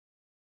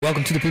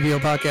Welcome to the PBO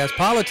Podcast,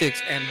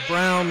 Politics and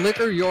Brown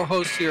Liquor. Your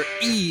host here,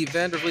 E.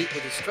 Vandervliet,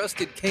 with his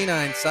trusted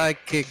canine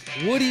sidekick,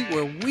 Woody,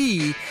 where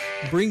we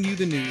bring you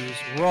the news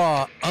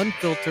raw,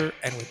 unfiltered,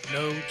 and with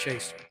no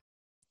chaser.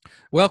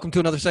 Welcome to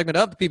another segment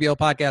of the PBO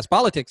Podcast,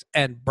 Politics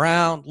and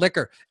Brown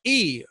Liquor.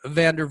 E.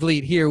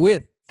 Vandervliet here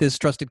with this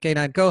trusted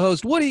canine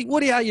co-host, Woody.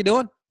 Woody, how you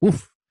doing?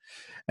 Woof.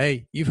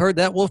 Hey, you've heard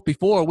that wolf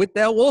before. With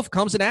that wolf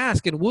comes an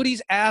ask, and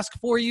Woody's ask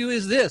for you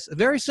is this.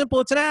 Very simple.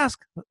 It's an ask.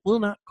 It will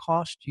not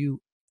cost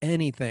you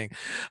anything.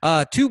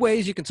 Two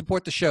ways you can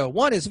support the show.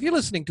 One is if you're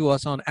listening to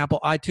us on Apple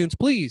iTunes,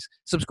 please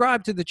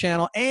subscribe to the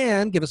channel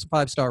and give us a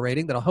 5-star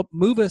rating. That'll help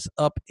move us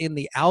up in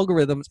the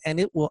algorithms, and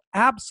it will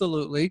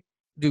absolutely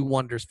do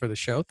wonders for the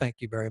show. Thank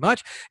you very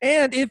much.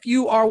 And if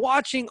you are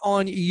watching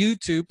on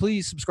YouTube,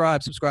 please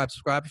subscribe.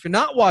 If you're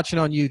not watching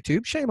on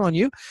YouTube, shame on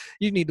you.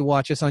 You need to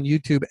watch us on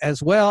YouTube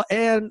as well.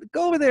 And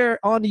go over there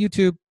on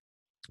YouTube.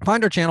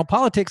 Find our channel,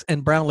 Politics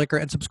and Brown Liquor,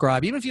 and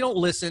subscribe. Even if you don't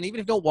listen, even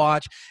if you don't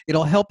watch,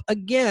 it'll help,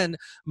 again,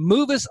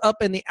 move us up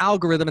in the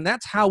algorithm, and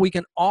that's how we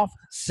can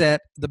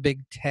offset the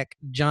big tech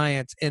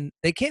giants. And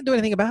they can't do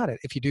anything about it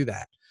if you do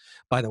that,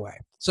 by the way.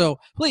 So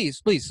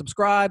please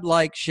subscribe,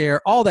 like,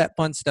 share, all that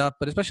fun stuff.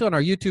 But especially on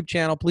our YouTube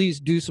channel, please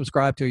do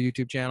subscribe to our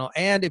YouTube channel.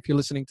 And if you're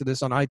listening to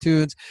this on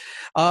iTunes,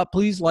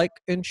 please like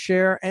and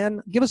share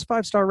and give us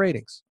 5-star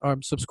ratings.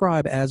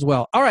 Subscribe as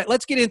well. All right,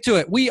 let's get into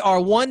it. We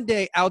are one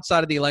day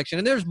outside of the election,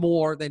 and there's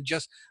more than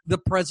just the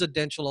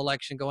presidential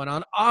election going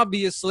on.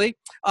 Obviously,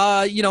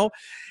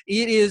 it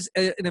is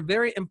in a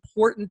very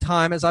important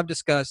time, as I've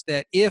discussed,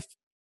 that if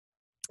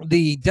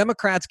the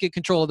Democrats get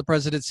control of the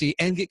presidency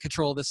and get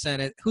control of the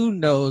Senate, who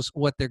knows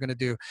what they're going to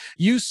do.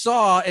 You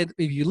saw, if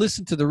you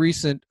listened to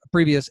the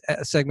previous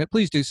segment,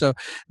 please do so,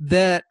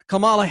 that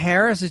Kamala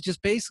Harris has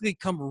just basically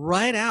come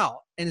right out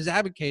and is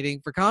advocating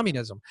for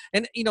communism.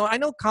 And, I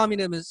know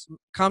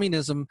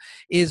communism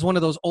is one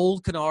of those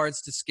old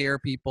canards to scare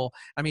people.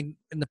 I mean,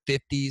 in the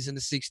 50s and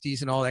the 60s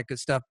and all that good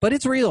stuff. But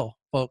it's real,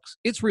 folks.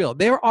 It's real.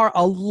 There are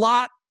a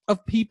lot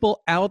of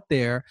people out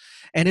there,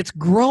 and it's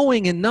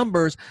growing in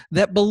numbers,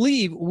 that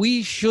believe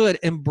we should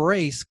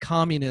embrace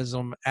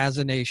communism as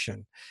a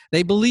nation.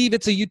 They believe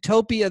it's a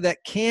utopia that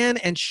can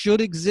and should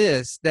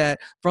exist, that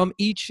from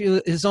each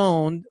his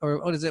own, or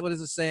what is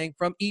it saying?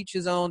 From each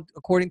his own,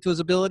 according to his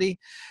ability.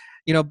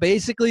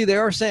 Basically they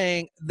are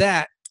saying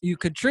that you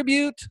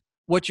contribute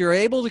what you're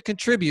able to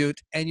contribute,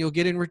 and you'll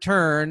get in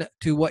return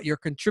to what you're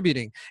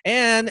contributing.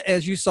 And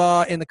as you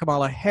saw in the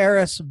Kamala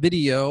Harris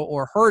video,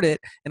 or heard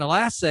it in the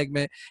last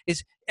segment,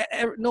 is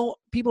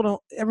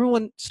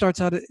everyone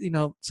starts out,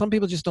 some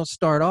people just don't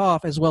start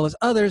off as well as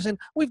others, and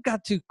we've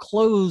got to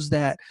close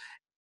that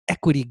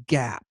equity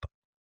gap.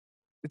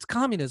 It's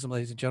communism,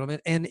 ladies and gentlemen.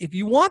 And if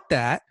you want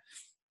that,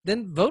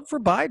 then vote for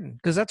Biden,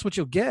 because that's what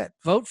you'll get.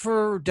 Vote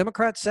for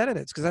Democrat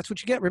senators, because that's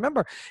what you get.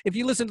 Remember, if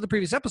you listen to the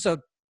previous episode,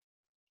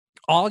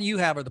 all you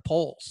have are the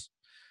polls.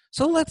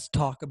 So let's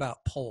talk about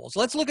polls.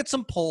 Let's look at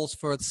some polls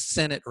for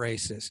Senate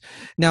races.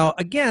 Now,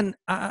 again,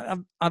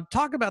 I've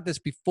talked about this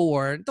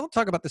before. Don't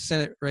talk about the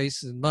Senate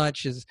race as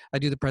much as I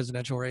do the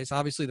presidential race.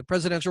 Obviously, the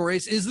presidential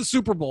race is the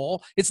Super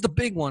Bowl. It's the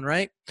big one,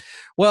 right?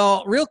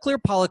 Well, Real Clear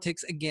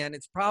Politics, again,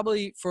 it's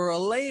probably, for a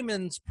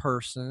layman's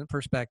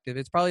perspective,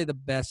 it's probably the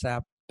best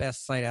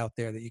site out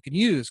there that you can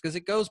use, because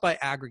it goes by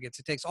aggregates.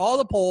 It takes all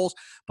the polls,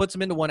 puts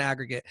them into one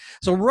aggregate.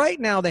 So right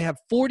now they have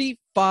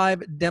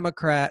 45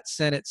 Democrat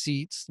Senate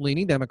seats,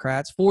 leaning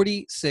Democrats,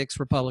 46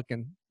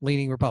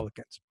 leaning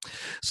Republicans.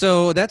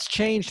 So that's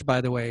changed,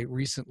 by the way,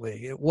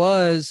 recently. It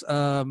was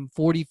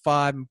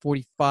 45 and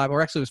 45,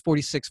 or actually it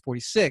was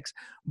 46-46,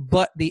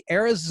 but the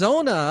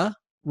Arizona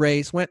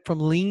race went from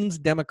leans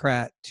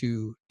Democrat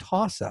to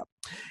toss-up.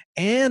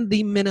 And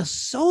the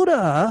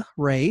Minnesota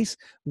race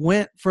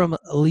went from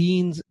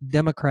leans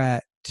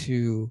Democrat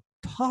to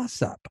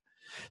toss-up.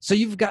 So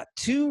you've got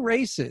two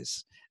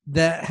races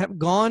that have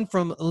gone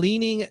from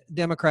leaning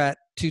Democrat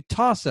to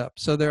toss-up.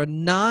 So there are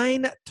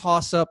 9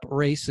 toss-up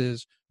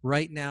races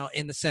right now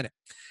in the Senate.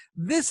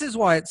 This is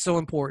why it's so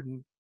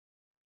important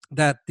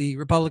that the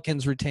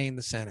Republicans retain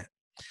the Senate.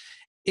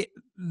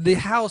 The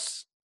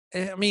House,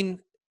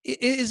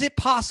 is it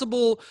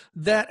possible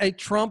that a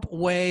Trump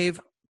wave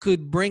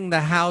could bring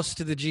the House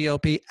to the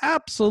GOP?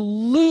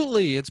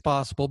 Absolutely, it's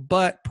possible,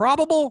 but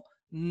probable?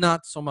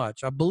 Not so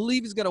much. I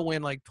believe he's going to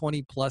win like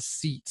 20-plus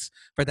seats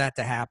for that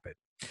to happen.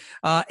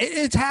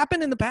 It's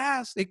happened in the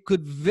past. It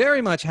could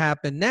very much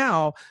happen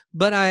now,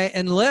 but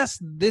unless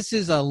this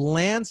is a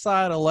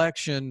landslide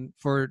election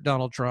for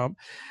Donald Trump,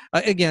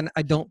 again,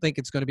 I don't think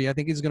it's going to be. I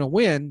think he's going to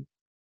win,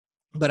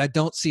 but I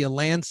don't see a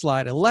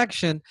landslide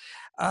election.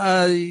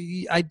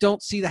 I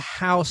don't see the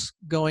House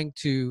going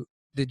to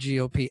the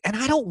GOP, and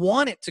I don't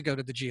want it to go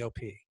to the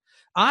GOP.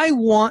 I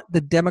want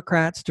the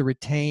Democrats to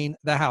retain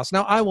the House.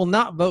 Now, I will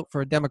not vote for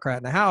a Democrat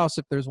in the House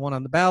if there's one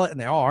on the ballot, and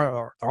they are,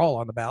 or they're all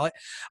on the ballot.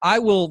 I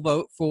will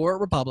vote for a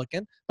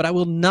Republican, but I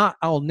will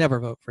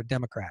never vote for a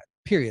Democrat,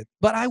 period.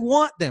 But I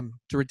want them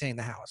to retain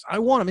the House. I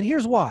want them, and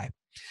here's why.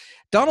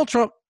 Donald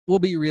Trump will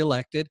be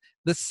reelected.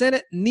 The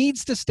Senate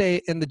needs to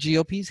stay in the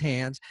GOP's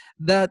hands.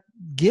 That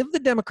give the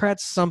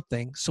Democrats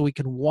something so we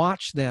can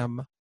watch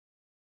them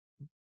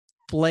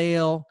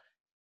flail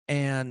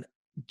and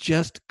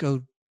just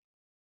go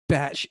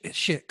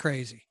batshit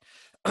crazy.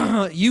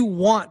 You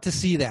want to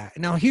see that.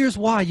 Now, here's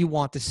why you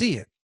want to see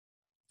it.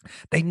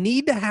 They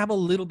need to have a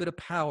little bit of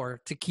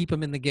power to keep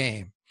them in the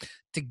game,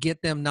 to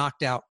get them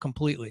knocked out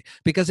completely.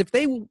 Because if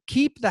they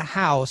keep the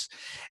House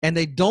and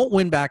they don't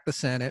win back the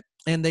Senate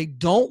and they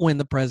don't win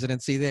the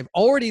presidency, they've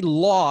already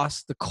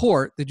lost the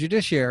court, the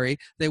judiciary.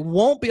 They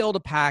won't be able to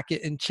pack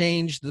it and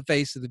change the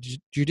face of the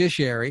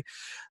judiciary.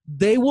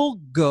 They will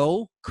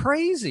go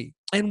crazy,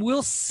 and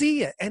we'll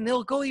see it. And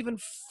they'll go even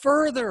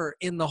further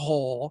in the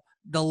hole,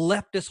 the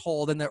leftist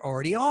hole, than they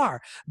already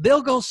are.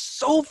 They'll go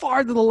so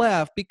far to the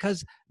left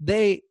because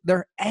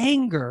their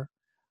anger,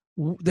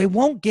 they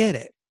won't get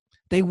it.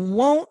 They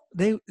won't.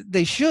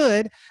 They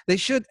should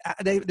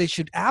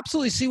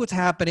absolutely see what's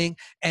happening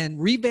and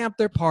revamp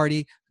their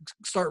party,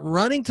 start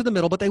running to the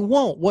middle, but they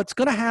won't. What's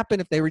going to happen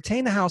if they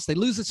retain the House, they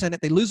lose the Senate,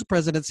 they lose the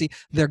presidency,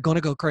 they're going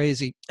to go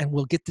crazy, and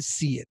we'll get to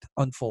see it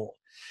unfold.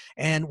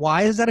 And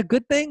why is that a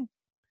good thing?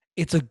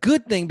 It's a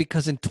good thing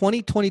because in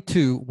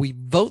 2022, we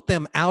vote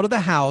them out of the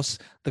House.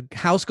 The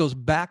House goes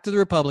back to the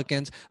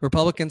Republicans.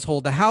 Republicans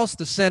hold the House,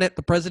 the Senate,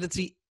 the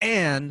presidency,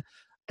 and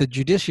the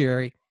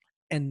judiciary.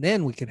 And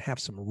then we can have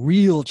some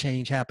real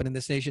change happen in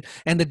this nation.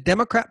 And the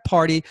Democrat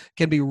Party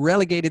can be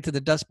relegated to the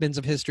dustbins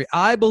of history.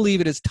 I believe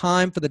it is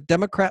time for the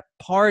Democrat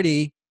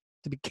Party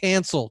to be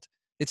canceled.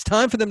 It's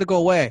time for them to go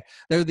away.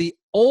 They're the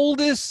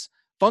oldest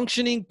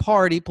functioning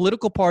party,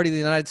 political party in the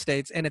United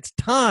States, and it's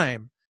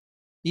time.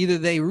 Either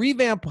they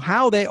revamp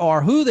how they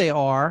are, who they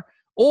are,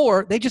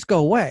 or they just go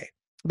away.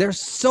 They're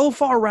so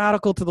far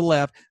radical to the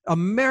left.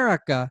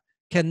 America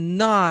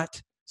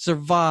cannot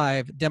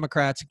survive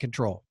Democrats in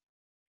control.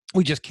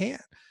 We just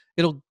can't.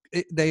 They're not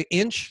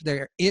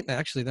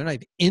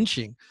even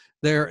inching.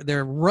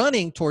 They're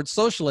running towards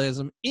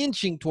socialism,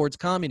 inching towards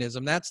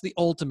communism. That's the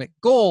ultimate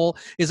goal,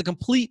 is a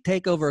complete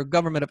takeover of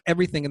government of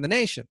everything in the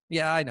nation.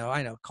 Yeah, I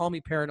know. Call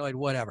me paranoid,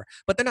 whatever.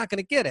 But they're not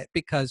going to get it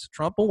because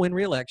Trump will win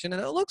re-election,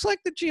 and it looks like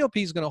the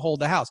GOP is going to hold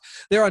the House.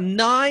 There are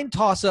 9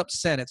 toss-up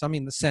Senates. I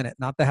mean the Senate,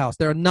 not the House.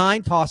 There are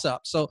 9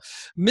 toss-ups. So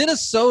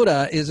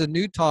Minnesota is a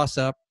new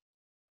toss-up.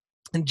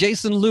 And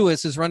Jason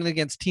Lewis is running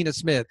against Tina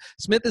Smith.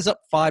 Smith is up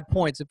 5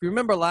 points. If you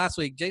remember last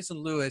week, Jason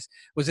Lewis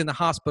was in the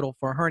hospital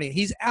for a hernia.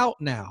 He's out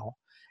now,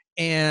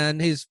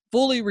 and he's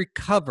fully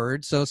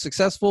recovered. So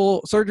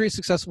successful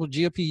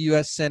GOP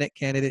U.S. Senate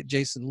candidate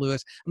Jason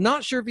Lewis. I'm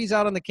not sure if he's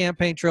out on the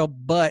campaign trail,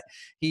 but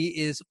he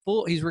is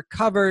full. He's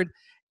recovered,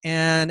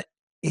 and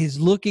he's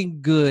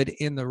looking good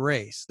in the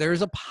race.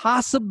 There's a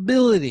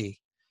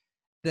possibility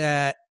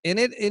that, and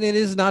it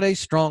is not a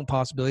strong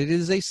possibility. It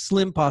is a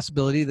slim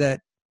possibility that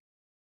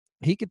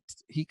he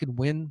could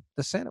win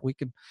the Senate. We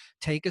could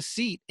take a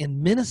seat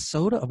in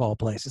Minnesota, of all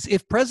places.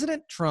 If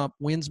President Trump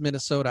wins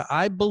Minnesota,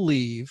 I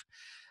believe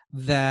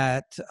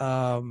that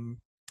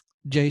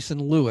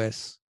Jason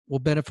Lewis will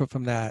benefit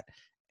from that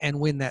and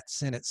win that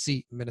Senate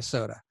seat in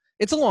Minnesota.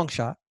 It's a long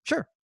shot.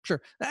 Sure.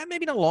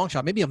 Maybe not a long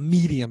shot, maybe a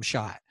medium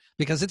shot,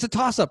 because it's a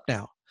toss-up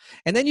now.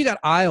 And then you got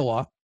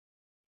Iowa.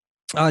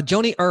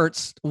 Joni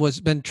Ernst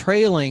been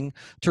trailing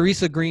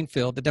Teresa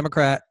Greenfield, the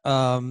Democrat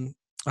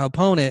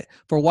opponent,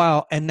 for a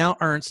while, and now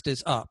Ernst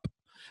is up.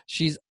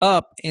 She's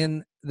up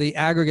in the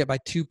aggregate by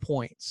 2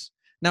 points.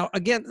 Now,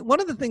 again, one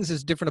of the things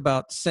that's different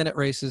about Senate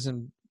races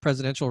and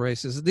presidential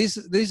races,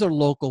 these are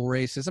local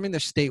races. I mean,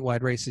 they're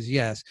statewide races,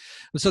 yes.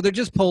 So they're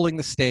just polling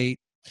the state.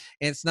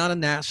 And it's not a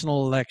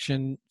national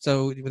election,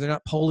 so they're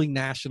not polling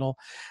national.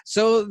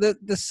 So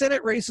the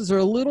Senate races are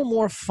a little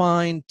more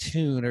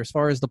fine-tuned as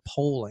far as the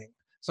polling.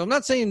 So I'm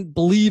not saying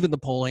believe in the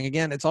polling.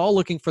 Again, it's all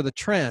looking for the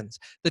trends.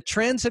 The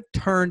trends have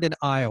turned in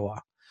Iowa.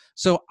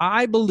 So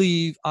I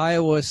believe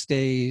Iowa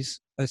stays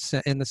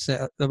in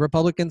the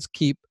Republicans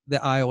keep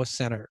the Iowa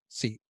Senate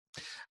seat.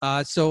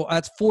 So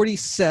that's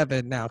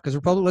 47 now, because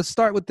let's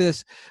start with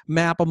this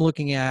map I'm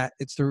looking at.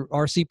 It's the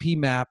RCP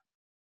map.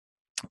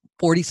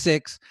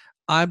 46.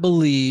 I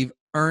believe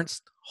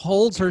Ernst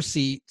holds her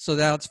seat, so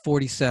that's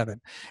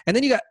 47. And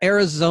then you got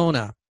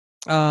Arizona.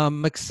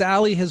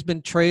 McSally has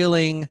been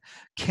trailing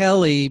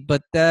Kelly,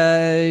 but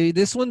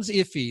this one's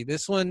iffy.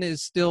 This one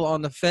is still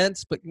on the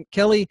fence, but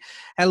Kelly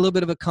had a little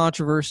bit of a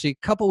controversy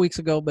a couple weeks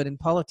ago, but in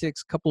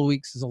politics, a couple of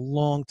weeks is a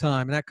long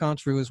time. And that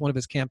controversy was one of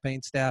his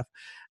campaign staff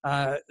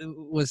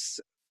was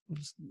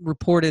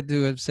reported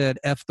to have said,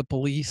 F the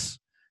police.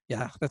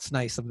 Yeah, that's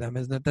nice of them,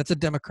 isn't it? That's a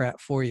Democrat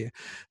for you.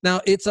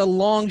 Now, it's a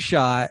long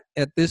shot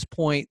at this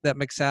point that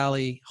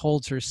McSally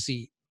holds her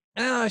seat.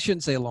 I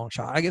shouldn't say a long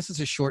shot. I guess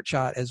it's a short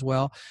shot as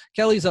well.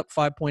 Kelly's up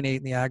 5.8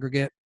 in the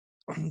aggregate.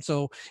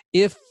 So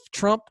if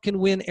Trump can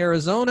win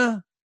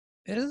Arizona,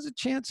 it is a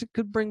chance it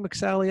could bring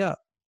McSally up.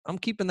 I'm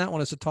keeping that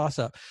one as a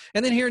toss-up.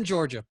 And then here in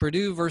Georgia,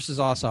 Perdue versus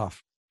Ossoff.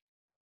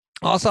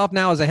 Ossoff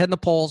now is ahead in the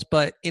polls,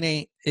 but it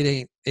ain't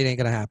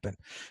gonna happen.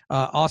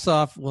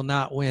 Ossoff will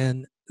not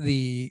win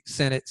the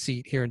Senate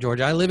seat here in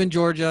Georgia. I live in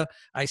Georgia.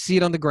 I see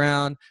it on the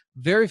ground.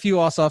 Very few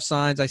Ossoff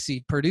signs. I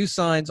see Purdue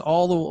signs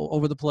all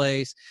over the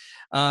place.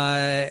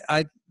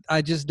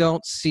 I just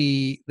don't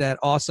see that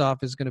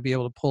Ossoff is going to be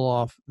able to pull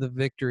off the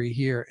victory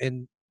here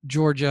in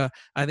Georgia.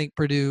 I think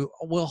Purdue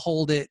will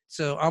hold it.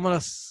 So I'm going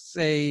to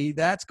say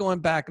that's going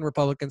back in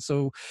Republicans.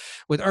 So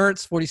with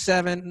Ernst,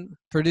 47,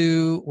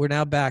 Purdue, we're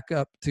now back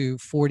up to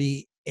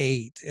 48.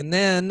 And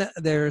then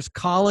there's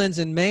Collins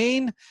in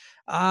Maine.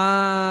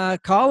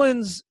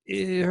 Collins,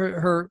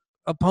 her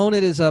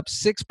opponent is up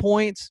 6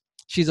 points.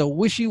 She's a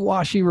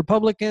wishy-washy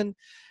Republican.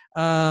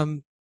 I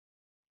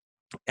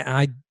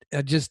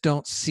just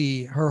don't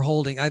see her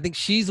holding. I think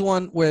she's the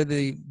one where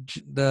the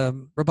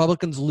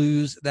Republicans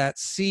lose that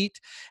seat.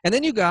 And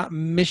then you got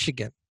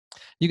Michigan.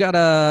 You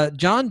got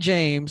John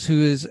James, who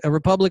is a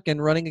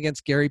Republican running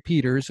against Gary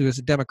Peters, who is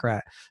a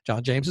Democrat.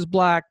 John James is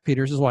black.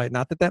 Peters is white.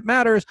 Not that that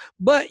matters,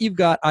 but you've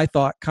got, I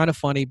thought, kind of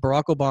funny,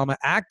 Barack Obama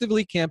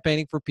actively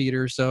campaigning for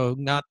Peters, so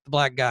not the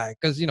black guy.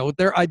 Because,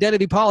 their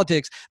identity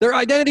politics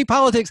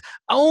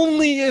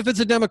only if it's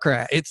a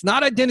Democrat. It's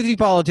not identity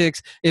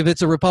politics if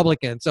it's a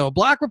Republican. So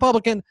black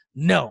Republican,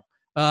 no.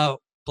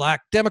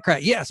 Black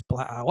Democrat, yes.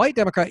 White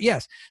Democrat,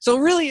 yes. So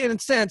really, in a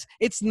sense,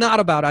 it's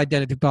not about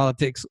identity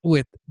politics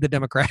with the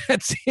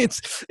Democrats.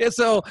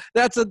 So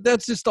that's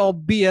just all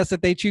BS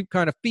that they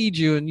kind of feed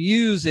you and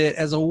use it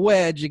as a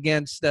wedge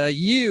against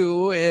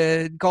you,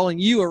 and calling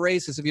you a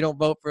racist if you don't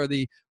vote for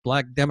the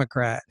black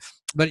Democrat.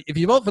 But if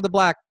you vote for the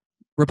black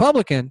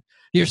Republican,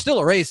 you're still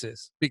a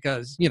racist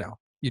because you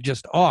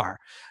just are.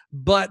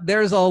 But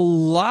there's a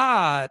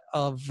lot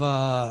of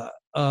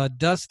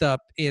dust up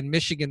in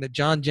Michigan that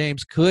John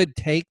James could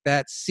take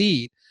that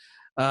seat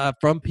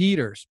from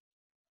Peters.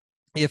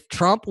 If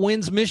Trump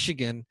wins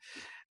Michigan,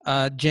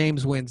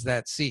 James wins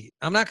that seat.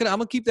 I'm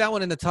gonna keep that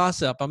one in the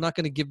toss-up. I'm not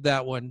gonna give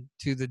that one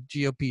to the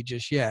GOP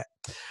just yet.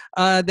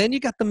 Then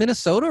you got the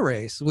Minnesota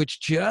race, which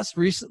just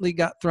recently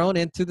got thrown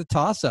into the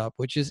toss-up,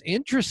 which is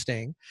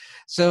interesting.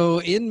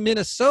 So in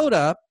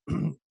Minnesota,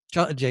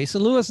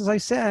 Jason Lewis, as I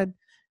said,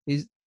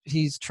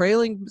 he's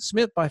trailing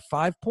Smith by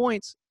 5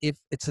 points. If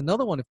it's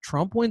another one, if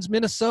Trump wins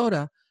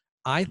Minnesota,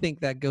 I think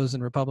that goes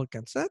in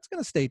Republican. So that's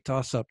going to stay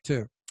toss-up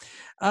too.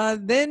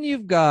 Then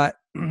you've got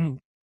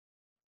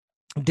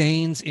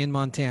Daines in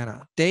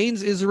Montana.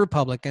 Daines is a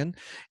Republican,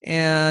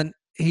 and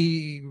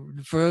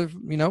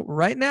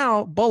right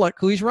now, Bullock,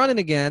 who's running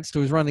against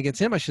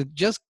him, I should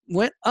just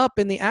went up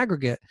in the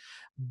aggregate.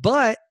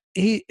 But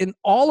in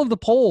all of the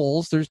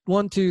polls, there's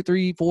 1, 2,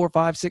 3, 4,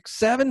 5, 6,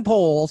 7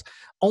 polls.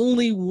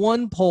 Only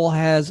one poll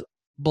has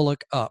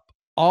Bullock up.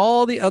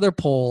 All the other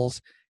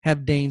polls have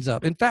Daines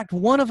up. In fact,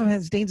 one of them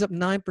has Daines up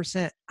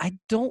 9%. I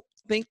don't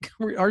think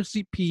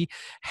RCP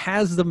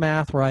has the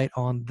math right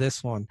on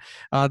this one.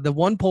 The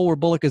one poll where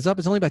Bullock is up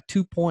is only by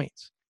 2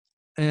 points.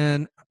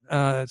 And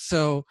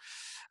so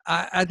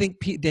I think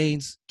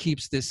Daines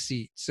keeps this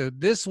seat. So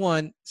this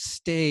one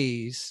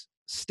stays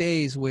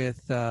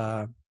with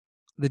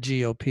the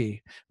GOP.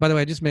 By the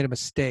way, I just made a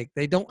mistake.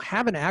 They don't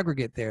have an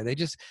aggregate there.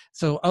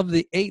 So of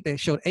the 8, they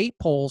showed 8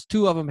 polls.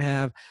 2 of them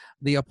have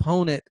the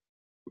opponent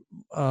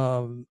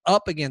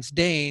up against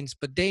Daines,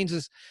 but Daines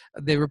is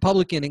the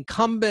Republican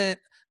incumbent.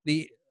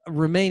 The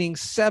remaining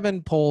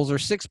 7 polls or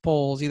 6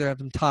 polls either have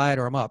them tied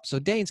or I'm up. So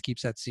Daines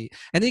keeps that seat.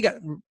 And then you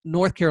got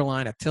North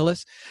Carolina,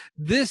 Tillis.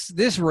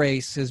 This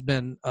race has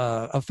been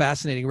a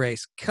fascinating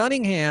race.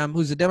 Cunningham,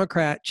 who's a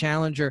Democrat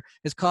challenger,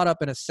 is caught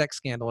up in a sex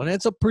scandal. And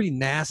it's a pretty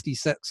nasty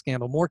sex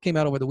scandal. More came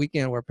out over the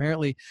weekend where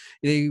apparently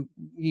he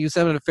was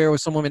having an affair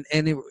with some woman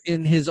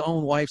in his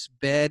own wife's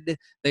bed.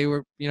 They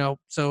were,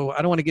 so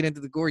I don't want to get into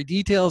the gory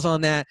details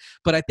on that,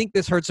 but I think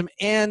this hurts him.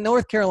 And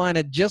North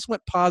Carolina just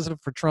went positive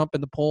for Trump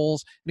in the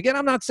polls. And again,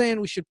 I'm not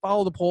saying we should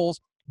follow the polls,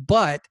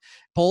 but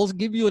polls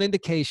give you an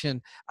indication.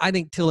 I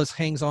think Tillis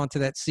hangs on to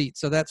that seat.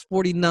 So that's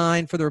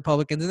 49 for the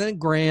Republicans. And then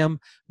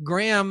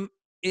Graham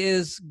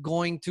is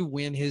going to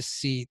win his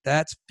seat.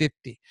 That's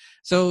 50.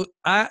 So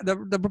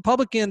the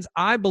Republicans,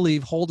 I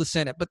believe, hold the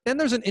Senate. But then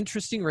there's an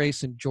interesting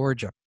race in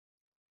Georgia.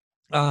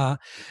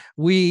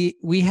 We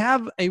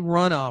have a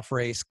runoff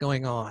race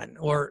going on,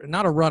 or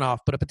not a runoff,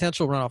 but a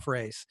potential runoff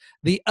race.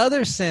 The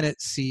other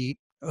Senate seat,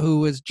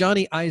 who was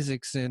Johnny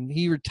Isakson,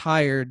 he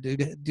retired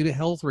due to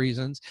health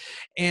reasons,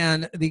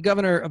 and the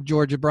governor of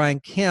Georgia,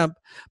 Brian Kemp,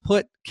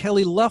 put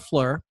Kelly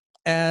Loeffler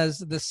as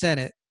the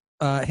Senate,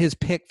 his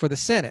pick for the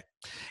Senate.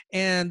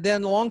 And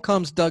then along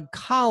comes Doug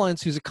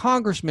Collins, who's a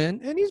congressman,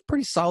 and he's a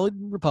pretty solid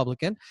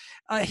Republican.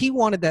 He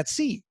wanted that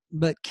seat,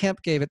 but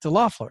Kemp gave it to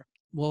Loeffler.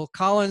 Well,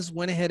 Collins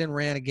went ahead and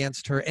ran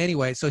against her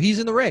anyway, so he's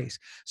in the race.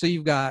 So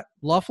you've got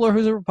Loeffler,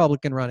 who's a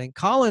Republican, running.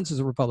 Collins is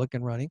a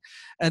Republican running.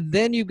 And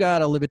then you've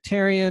got a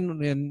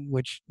Libertarian, in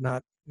which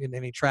not in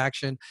any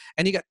traction.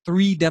 And you got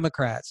 3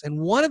 Democrats. And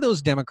one of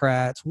those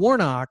Democrats,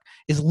 Warnock,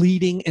 is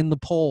leading in the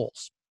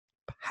polls.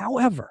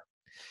 However,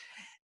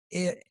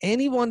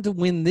 anyone to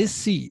win this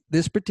seat,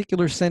 this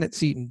particular Senate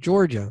seat in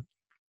Georgia,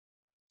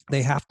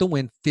 They have to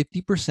win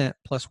 50%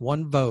 plus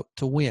one vote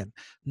to win.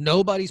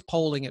 Nobody's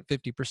polling at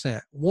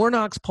 50%.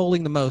 Warnock's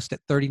polling the most at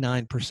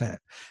 39%.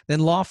 Then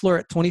Loeffler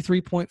at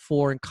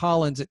 23.4 and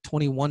Collins at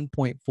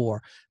 21.4.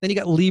 Then you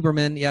got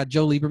Lieberman,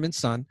 Joe Lieberman's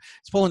son.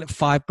 It's polling at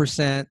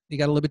 5%. You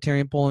got a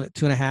Libertarian polling at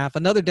 2.5%.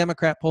 Another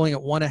Democrat polling at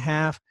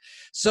 1.5%.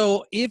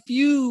 So if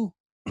you,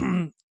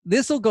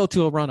 this will go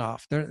to a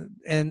runoff,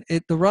 and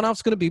the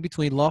runoff's going to be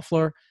between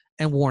Loeffler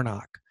and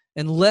Warnock.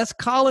 Unless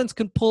Collins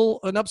can pull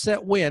an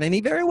upset win, and he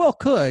very well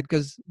could,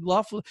 because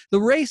the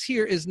race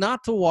here is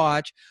not to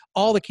watch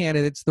all the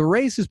candidates. The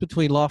race is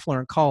between Loeffler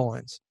and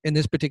Collins in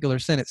this particular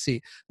Senate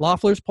seat.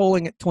 Loeffler's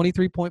polling at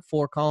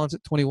 23.4, Collins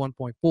at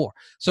 21.4.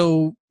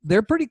 So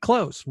they're pretty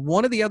close.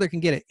 One or the other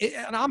can get it.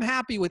 And I'm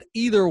happy with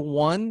either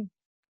one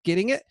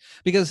getting it,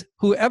 because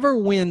whoever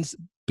wins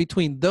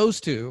between those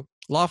two,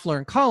 Loeffler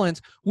and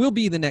Collins, will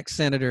be the next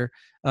senator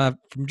from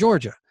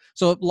Georgia.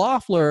 So if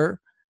Loeffler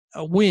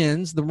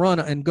wins the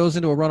run and goes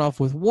into a runoff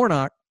with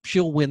Warnock,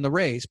 she'll win the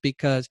race,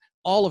 because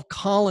all of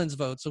Collins'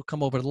 votes will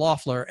come over to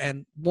Loeffler,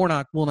 and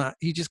Warnock will not.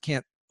 He just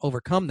can't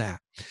overcome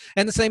that.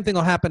 And the same thing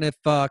will happen if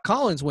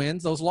Collins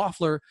wins. Those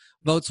Loeffler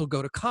votes will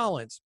go to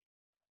Collins.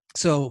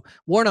 So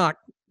Warnock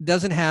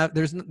doesn't have,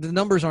 the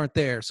numbers aren't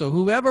there. So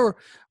whoever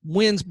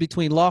wins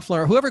between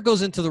Loeffler, whoever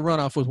goes into the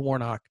runoff with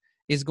Warnock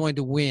is going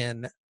to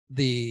win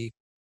the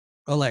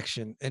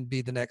election and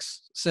be the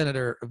next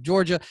senator of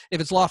Georgia. If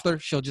it's Loeffler,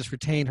 she'll just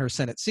retain her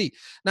Senate seat.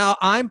 Now,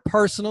 I'm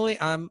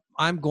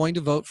going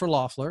to vote for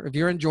Loeffler. If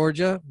you're in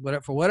Georgia,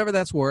 for whatever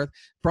that's worth,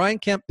 Brian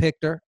Kemp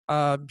picked her.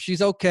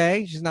 She's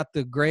okay. She's not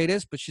the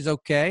greatest, but she's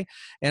okay.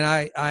 And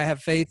I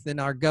have faith in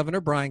our governor,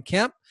 Brian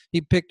Kemp.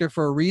 He picked her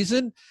for a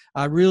reason.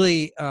 I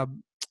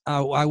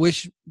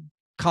wish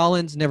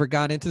Collins never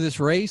got into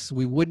this race.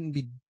 We wouldn't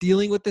be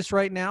dealing with this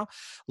right now.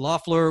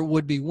 Loeffler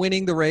would be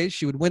winning the race.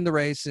 She would win the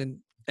race, and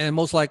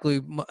most likely,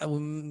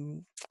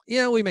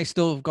 we may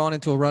still have gone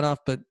into a runoff,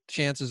 but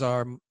chances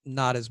are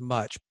not as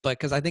much,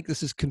 because I think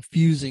this is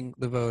confusing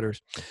the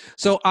voters.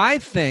 So I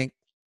think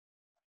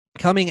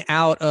coming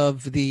out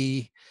of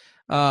the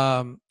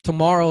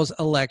tomorrow's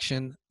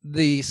election,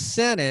 the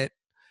Senate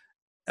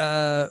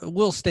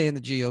will stay in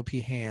the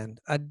GOP hand.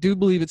 I do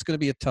believe it's going to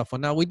be a tough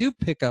one. Now, we do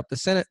pick up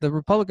the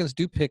Republicans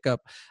do pick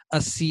up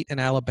a seat in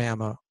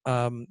Alabama.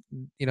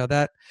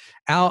 That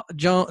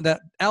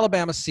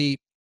Alabama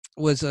seat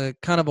was a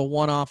kind of a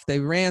one-off. They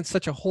ran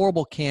such a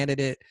horrible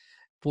candidate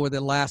for the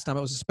last time.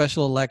 It was a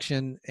special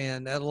election,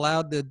 and that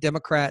allowed the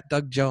Democrat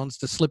Doug Jones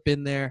to slip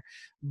in there.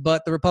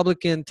 But the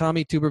Republican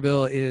Tommy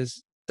Tuberville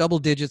is double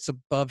digits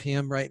above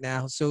him right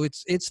now, so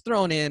it's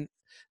thrown in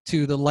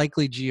to the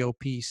likely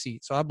GOP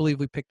seat. So I believe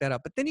we picked that up.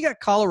 But then you got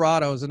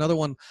Colorado as another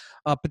one,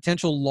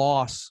 potential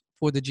loss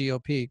for the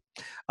GOP.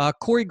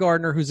 Cory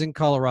Gardner, who's in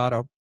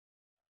Colorado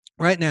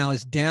right now,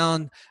 is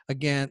down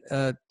again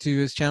to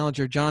his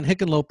challenger John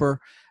Hickenlooper,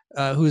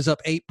 who is up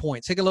 8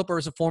 points. Hickenlooper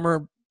is a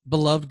former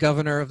beloved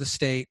governor of the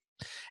state.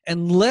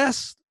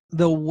 Unless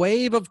the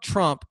wave of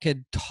Trump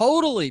can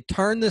totally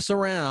turn this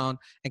around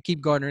and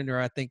keep Gardner in there,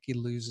 I think he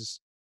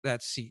loses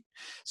that seat.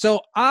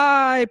 So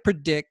I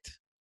predict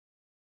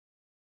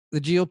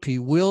the GOP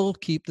will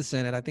keep the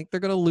Senate. I think they're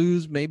going to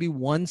lose maybe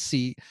one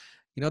seat.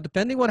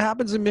 Depending what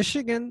happens in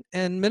Michigan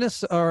and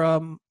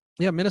Minnesota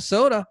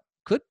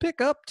could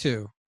pick up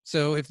two.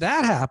 So if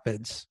that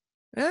happens,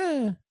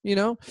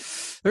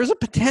 there's a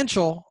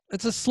potential.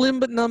 It's a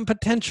slim but none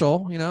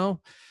potential.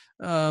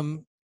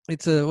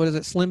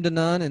 It's slim to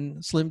none,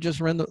 and Slim just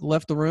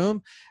left the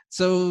room.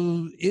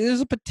 So it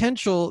is a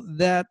potential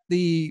that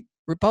the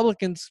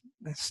Republicans,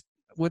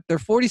 with their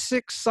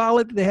 46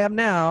 solid that they have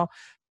now,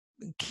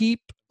 keep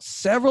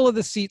several of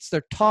the seats.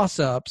 They're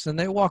toss-ups, and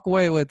they walk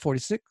away with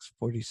 46,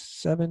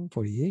 47,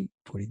 48,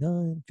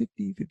 49,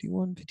 50,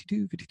 51,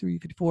 52, 53,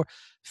 54,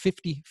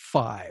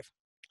 55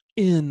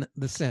 in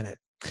the Senate.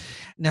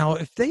 Now,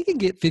 if they can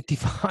get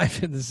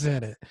 55 in the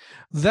Senate,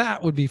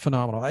 that would be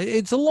phenomenal.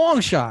 It's a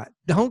long shot.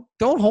 Don't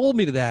hold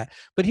me to that.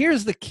 But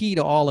here's the key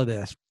to all of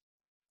this.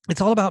 It's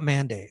all about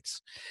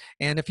mandates.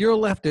 And if you're a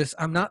leftist,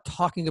 I'm not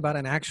talking about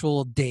an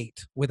actual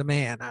date with a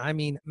man. I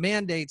mean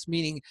mandates,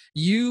 meaning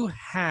you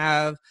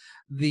have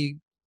the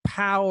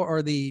power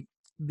or the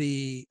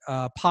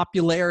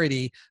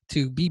popularity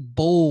to be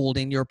bold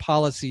in your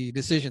policy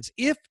decisions.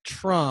 If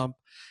Trump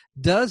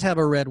does have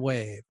a red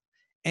wave,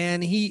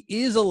 and he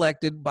is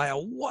elected by a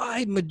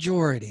wide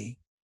majority,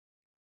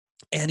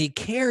 and he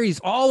carries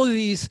all of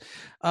these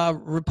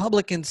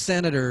Republican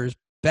senators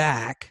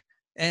back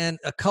and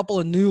a couple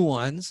of new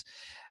ones,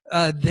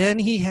 then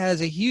he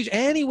has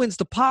and he wins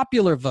the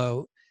popular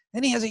vote,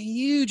 and he has a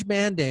huge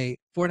mandate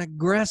for an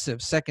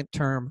aggressive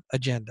second-term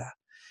agenda.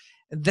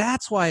 And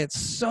that's why it's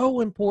so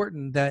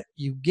important that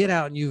you get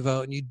out and you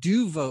vote, and you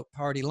do vote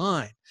party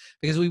line,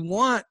 because we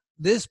want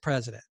this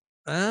president.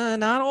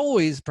 Not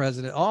always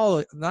president.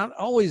 Not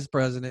always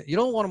president. You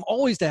don't want him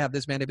always to have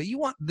this mandate, but you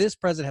want this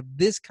president to have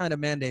this kind of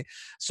mandate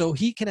so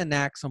he can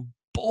enact some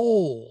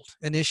bold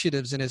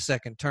initiatives in his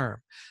second term.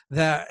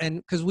 And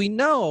because we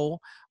know,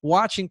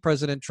 watching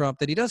President Trump,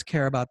 that he does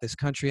care about this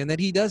country and that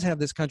he does have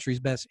this country's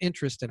best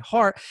interest at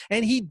heart,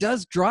 and he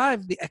does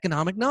drive the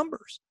economic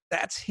numbers.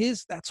 That's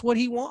what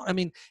he wants. I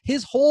mean,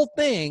 his whole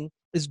thing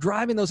is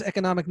driving those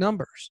economic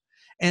numbers,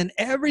 and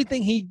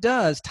everything he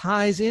does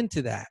ties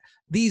into that.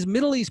 These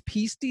Middle East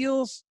peace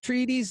deals,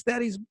 treaties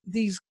that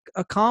he's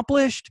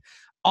accomplished,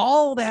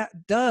 all that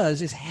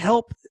does is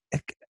help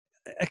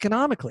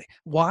economically.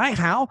 Why?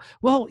 How?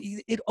 Well,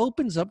 it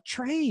opens up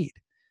trade.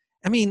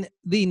 I mean,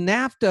 the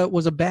NAFTA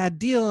was a bad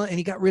deal, and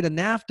he got rid of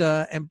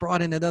NAFTA and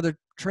brought in another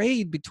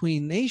trade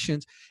between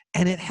nations,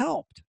 and it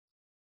helped.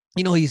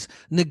 You know, he's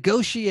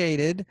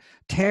negotiated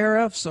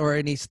tariffs,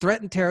 and he's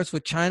threatened tariffs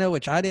with China,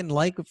 which I didn't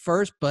like at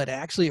first, but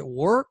actually it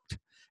worked.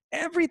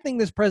 Everything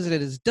this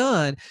president has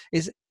done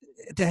is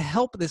to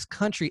help this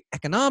country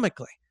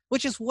economically,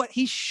 which is what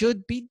he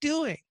should be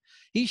doing.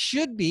 He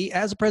should be,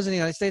 as a president of the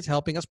United States,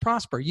 helping us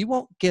prosper. You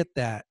won't get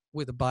that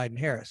with a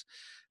Biden-Harris.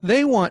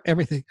 They want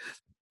everything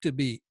to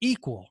be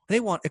equal.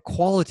 They want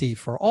equality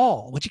for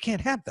all, but you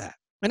can't have that.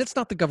 And it's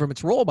not the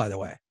government's role, by the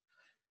way.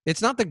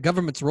 It's not the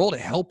government's role to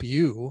help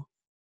you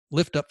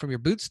lift up from your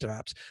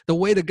bootstraps. The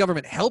way the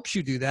government helps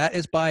you do that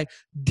is by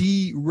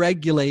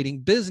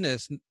deregulating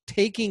business,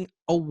 taking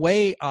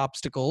away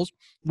obstacles,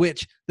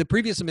 which the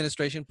previous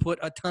administration put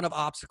a ton of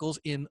obstacles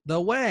in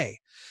the way.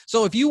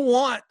 So if you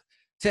want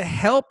to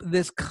help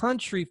this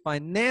country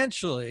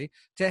financially,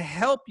 to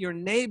help your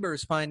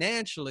neighbors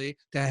financially,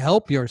 to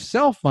help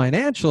yourself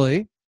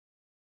financially,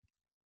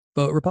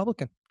 vote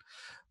Republican.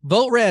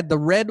 Vote red, the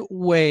red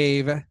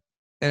wave,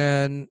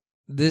 and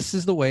this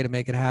is the way to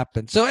make it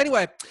happen. So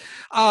anyway,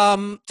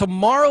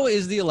 tomorrow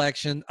is the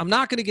election. I'm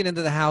not going to get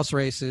into the House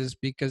races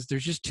because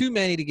there's just too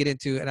many to get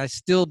into, and I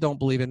still don't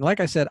believe in. Like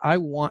I said, I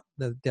want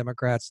the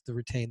Democrats to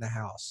retain the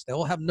House. They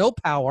will have no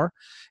power.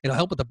 It'll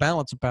help with the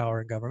balance of power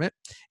in government,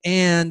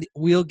 and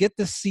we'll get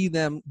to see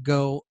them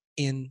go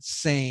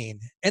insane,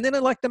 and then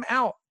elect them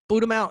out, boot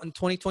them out in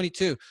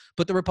 2022,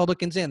 put the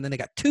Republicans in. Then they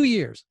got 2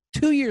 years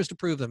to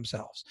prove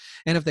themselves,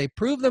 and if they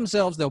prove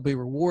themselves, they'll be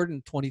rewarded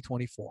in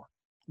 2024.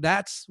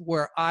 That's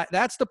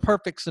the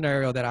perfect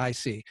scenario that I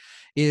see,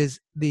 is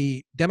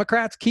the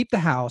Democrats keep the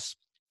House,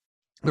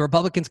 the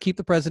Republicans keep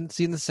the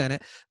presidency and the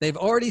Senate. They've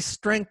already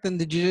strengthened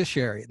the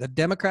judiciary. The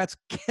Democrats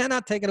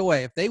cannot take it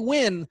away. If they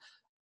win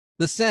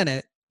the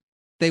Senate,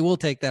 they will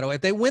take that away.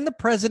 If they win the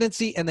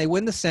presidency and they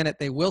win the Senate,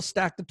 they will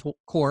stack the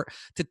court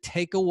to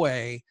take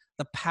away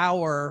the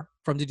power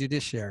from the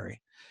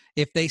judiciary.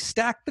 If they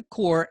stack the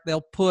court,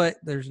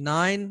 there's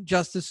 9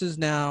 justices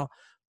now,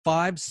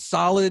 5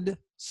 solid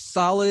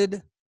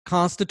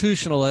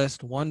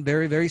constitutionalist, 1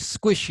 very, very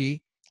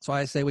squishy. That's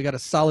why I say we got a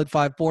solid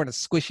 5-4 and a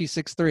squishy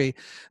 6-3.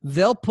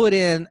 They'll put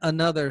in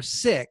another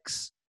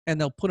 6, and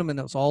they'll put them in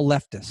those all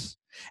leftists.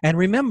 And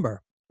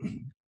remember,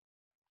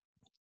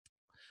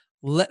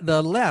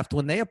 the left,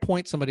 when they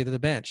appoint somebody to the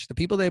bench, the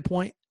people they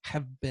appoint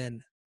have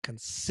been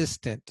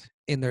consistent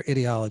in their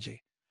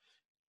ideology.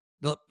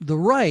 The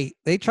right,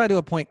 they try to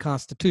appoint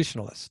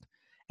constitutionalists,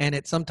 and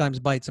it sometimes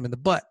bites them in the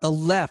butt. The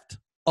left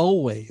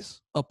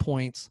always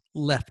appoints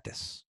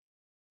leftists,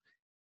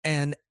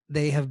 and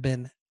they have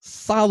been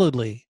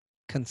solidly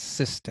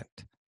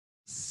consistent.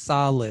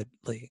 All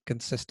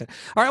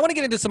right, I want to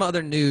get into some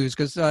other news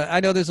because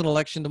I know there's an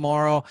election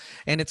tomorrow,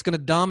 and it's going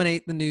to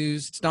dominate the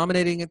news. It's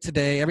dominating it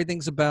today.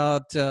 Everything's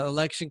about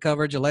election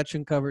coverage,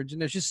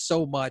 and there's just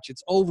so much.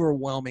 It's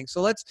overwhelming.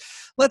 So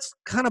let's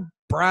kind of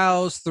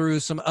browse through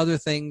some other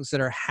things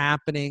that are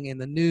happening in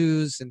the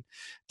news, and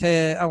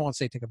I won't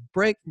say take a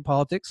break from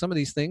politics. Some of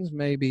these things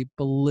may be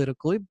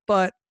politically,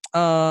 but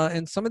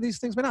and some of these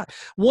things may not.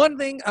 One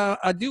thing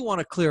I do want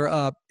to clear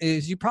up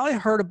is you probably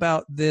heard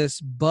about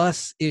this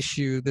bus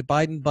issue, the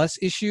Biden bus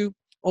issue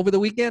over the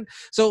weekend.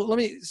 So let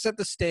me set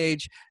the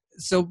stage.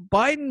 So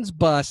Biden's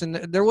bus, and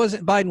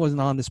Biden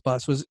wasn't on this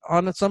bus, was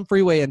on some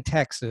freeway in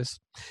Texas,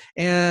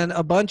 and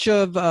a bunch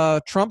of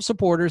Trump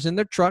supporters in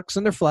their trucks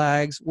and their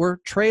flags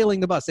were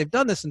trailing the bus. They've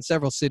done this in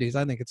several cities.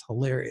 I think it's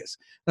hilarious.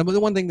 And the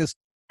one thing this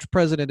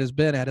president has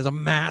been at is a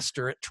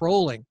master at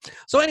trolling.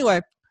 So anyway,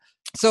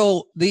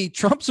 so the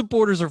Trump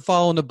supporters are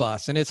following the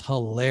bus, and it's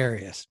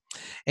hilarious.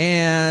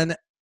 And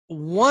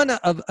one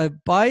of a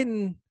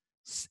Biden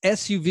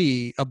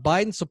SUV, a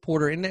Biden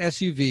supporter in the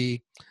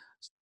SUV,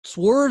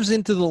 swerves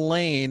into the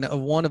lane of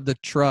one of the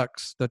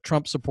trucks, the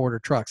Trump supporter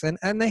trucks, and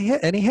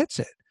he hits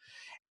it.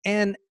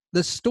 And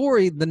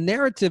the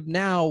narrative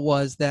now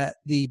was that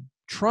the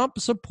Trump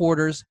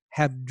supporters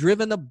have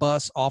driven the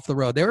bus off the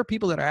road. There are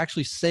people that are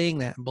actually saying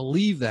that and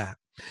believe that.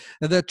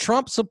 The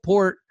Trump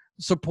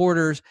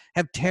supporters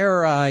have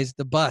terrorized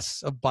the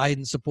bus of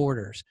Biden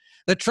supporters.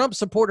 The Trump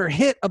supporter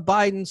hit a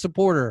Biden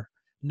supporter.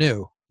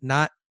 No,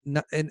 not,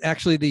 and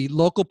actually the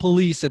local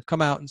police have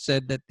come out and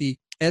said that the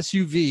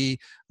SUV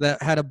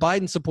that had a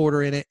Biden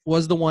supporter in it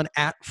was the one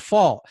at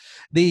fault.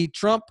 The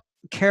Trump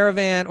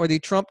caravan or the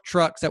Trump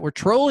trucks that were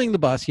trolling the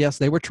bus. Yes,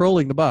 they were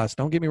trolling the bus.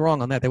 Don't get me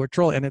wrong on that. They were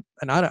trolling,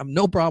 and I have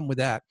no problem with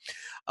that.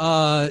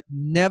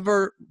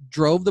 Never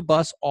drove the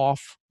bus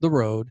off the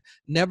road,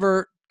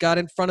 never got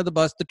in front of the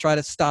bus to try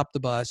to stop the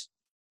bus.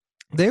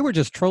 They were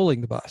just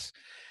trolling the bus.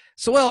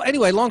 So, well,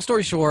 anyway, long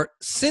story short,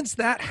 since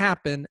that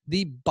happened,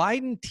 the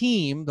Biden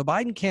team, the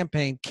Biden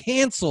campaign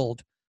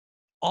canceled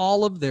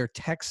all of their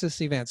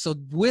Texas events. So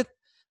with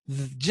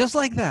just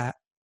like that,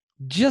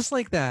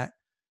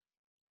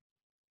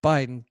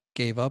 Biden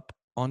gave up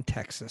on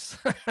Texas.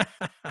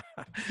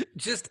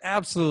 Just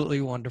absolutely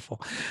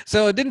wonderful.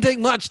 So it didn't take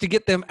much to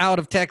get them out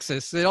of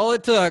Texas. All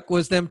it took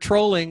was them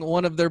trolling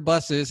one of their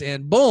buses,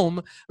 and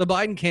boom, the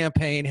Biden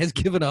campaign has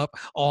given up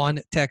on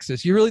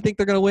Texas. You really think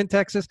they're going to win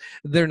Texas?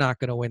 They're not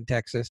going to win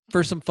Texas.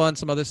 For some fun,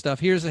 some other stuff,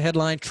 here's a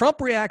headline.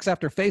 Trump reacts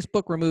after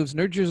Facebook removes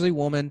New Jersey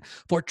woman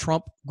for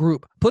Trump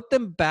group. Put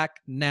them back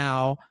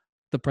now,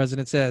 the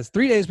president says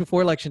 3 days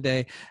before Election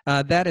Day.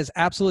 That is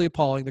absolutely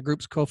appalling, the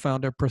group's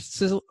co-founder,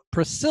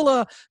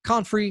 Priscilla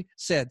Confrey,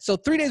 said. So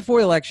 3 days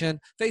before the election,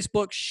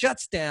 Facebook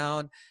shuts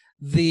down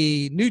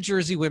the New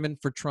Jersey Women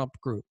for Trump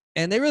group.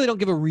 And they really don't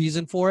give a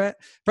reason for it.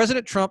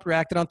 President Trump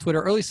reacted on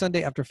Twitter early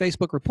Sunday after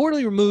Facebook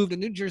reportedly removed a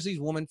New Jersey's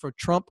Woman for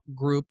Trump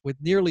group with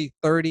nearly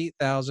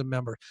 30,000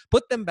 members.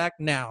 Put them back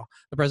now,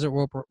 the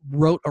president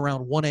wrote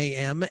around 1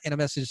 a.m. in a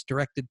message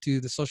directed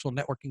to the social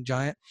networking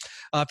giant.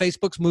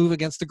 Facebook's move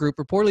against the group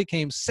reportedly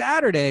came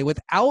Saturday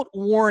without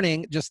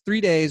warning, just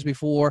 3 days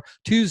before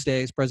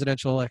Tuesday's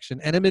presidential election,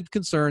 and amid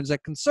concerns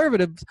that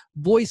conservative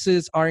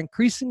voices are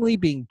increasingly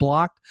being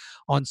blocked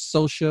on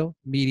social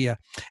media.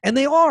 And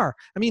they are.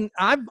 I mean,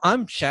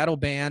 I'm shadow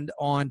banned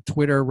on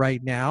Twitter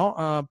right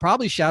now,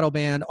 probably shadow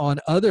banned on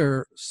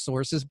other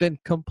sources, been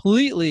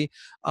completely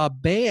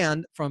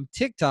banned from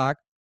TikTok.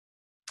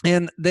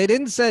 And they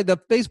didn't say, the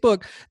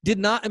Facebook did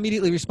not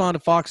immediately respond to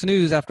Fox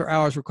News after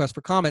hours request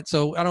for comment.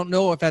 So I don't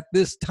know if at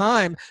this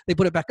time they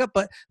put it back up,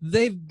 but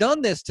they've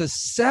done this to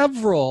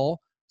several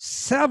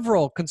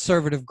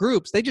conservative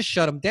groups. They just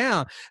shut them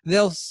down.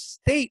 They'll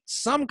state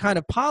some kind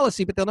of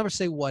policy, but they'll never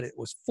say what it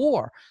was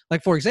for.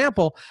 Like, for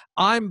example,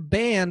 I'm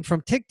banned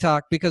from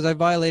TikTok because I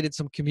violated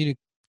some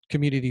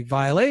community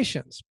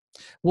violations.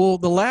 Well,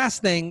 the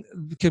last thing,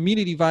 the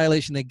community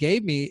violation they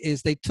gave me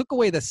is they took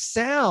away the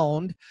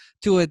sound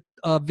to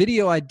a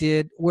video I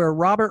did where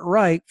Robert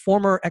Wright,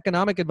 former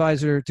economic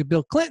advisor to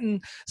Bill Clinton,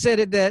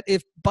 said that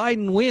if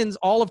Biden wins,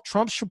 all of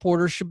Trump's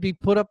supporters should be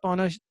put up on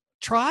a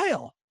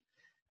trial.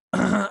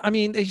 I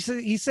mean,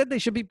 he said they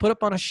should be put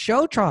up on a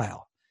show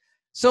trial.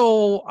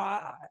 So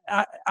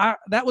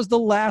that was the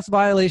last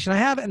violation I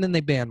have, and then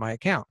they banned my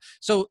account.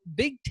 So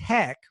big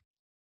tech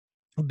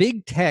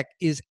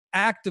is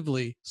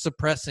actively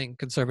suppressing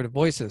conservative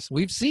voices.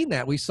 We've seen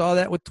that. We saw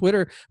that with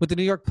Twitter, with the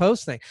New York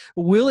Post thing.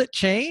 Will it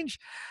change?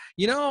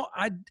 You know,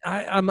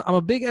 I'm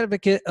a big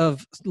advocate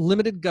of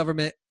limited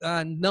government,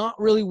 not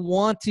really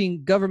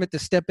wanting government to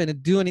step in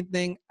and do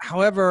anything.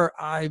 However,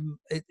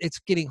 it's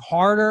getting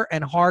harder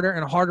and harder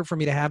and harder for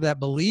me to have that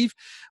belief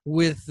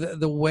with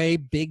the way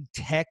big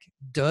tech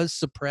does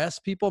suppress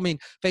people. I mean,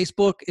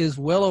 Facebook is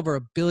well over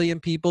 1 billion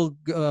people.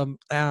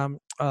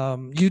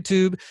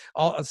 YouTube,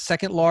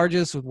 second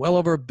largest with well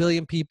over 1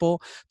 billion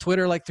people.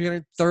 Twitter, like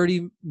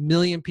 330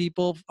 million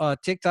people.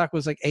 TikTok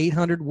was like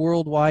 800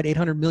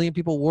 million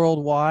people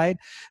worldwide.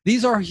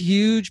 These are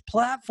huge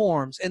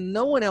platforms, and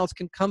no one else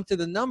can come to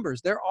the numbers.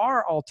 There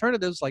are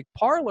alternatives like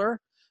Parler,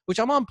 which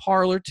I'm on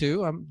Parler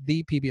too. I'm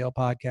the PBL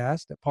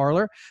podcast at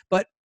Parler,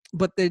 but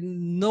they're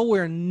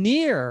nowhere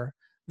near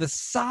the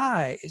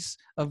size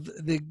of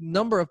the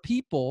number of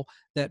people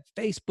that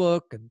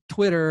Facebook and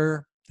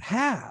Twitter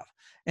have.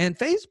 And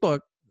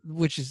Facebook,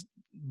 which is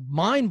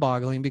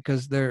mind-boggling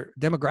because their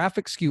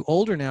demographics skew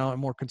older now and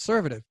more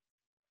conservative.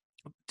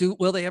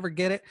 Will they ever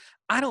get it?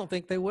 I don't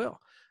think they will.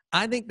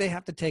 I think they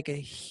have to take a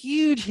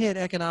huge hit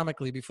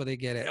economically before they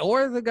get it,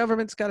 or the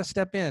government's got to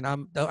step in.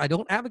 I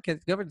don't advocate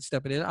the government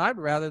stepping in. I'd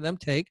rather them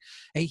take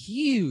a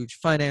huge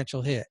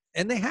financial hit,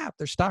 and they have.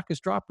 Their stock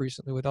has dropped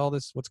recently with all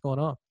this, what's going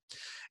on.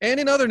 And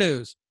in other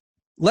news,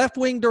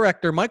 left-wing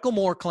director Michael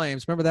Moore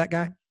claims, remember that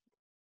guy?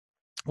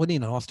 Wasn't he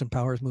in an Austin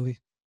Powers movie?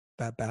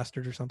 Bad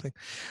bastard or something.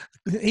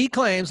 He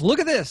claims, look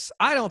at this.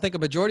 I don't think a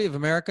majority of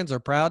Americans are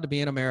proud to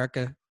be an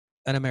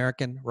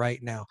American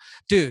right now.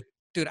 Dude,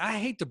 I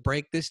hate to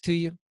break this to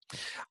you.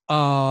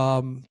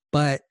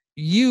 But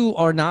you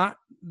are not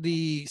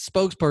the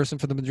spokesperson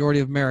for the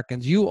majority of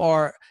Americans. You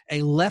are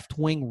a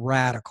left-wing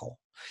radical.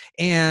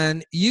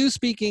 And you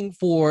speaking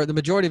for the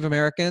majority of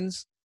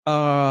Americans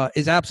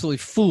is absolutely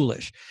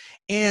foolish.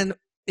 And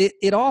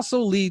it also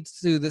leads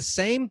to the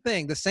same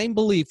thing, the same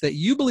belief that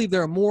you believe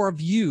there are more of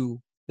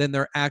you than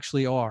there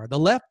actually are. The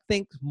left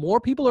thinks more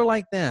people are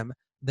like them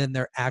than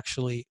there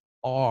actually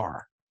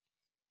are.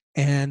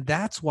 And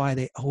that's why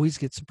they always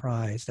get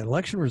surprised at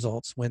election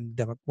results when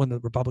the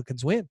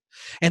Republicans win.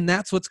 And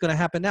that's what's going to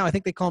happen now. I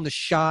think they call them the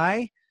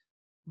shy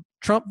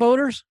Trump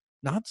voters.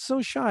 Not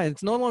so shy.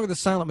 It's no longer the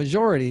silent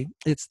majority.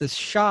 It's the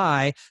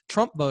shy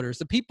Trump voters,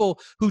 the people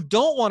who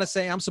don't want to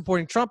say I'm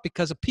supporting Trump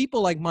because of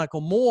people like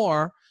Michael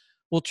Moore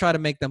will try to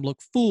make them look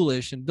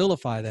foolish and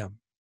vilify them.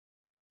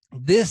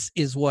 This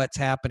is what's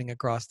happening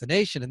across the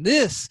nation, and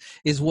this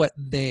is what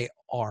they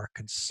are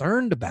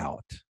concerned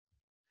about.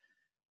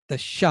 The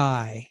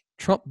shy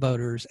Trump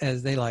voters,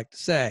 as they like to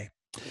say.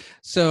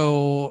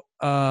 So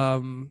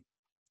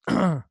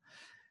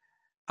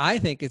I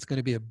think it's going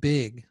to be a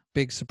big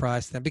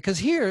surprise to them, because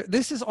here,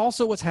 this is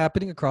also what's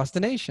happening across the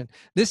nation.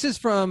 This is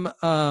from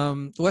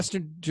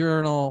Western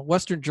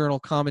Journal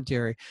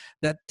commentary.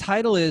 That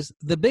title is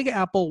 "The Big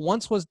Apple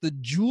Once Was the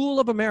Jewel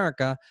of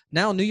America.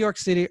 Now New York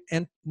City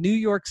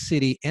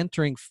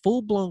entering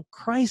full-blown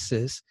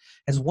crisis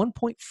as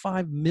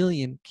 1.5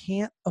 million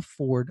can't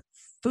afford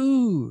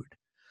food."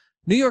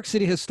 New York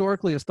City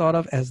historically is thought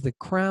of as the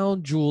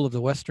crown jewel of the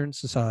Western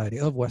society.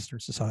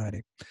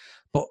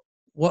 But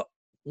what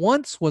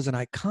once was an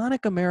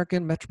iconic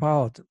American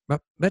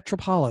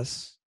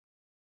metropolis,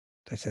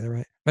 did I say that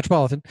right?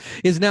 Metropolitan,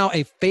 is now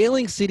a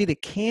failing city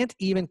that can't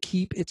even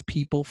keep its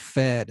people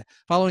fed.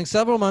 Following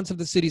several months of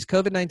the city's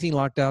COVID-19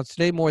 lockdowns,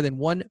 today more than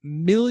 1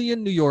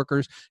 million New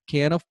Yorkers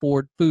can't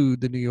afford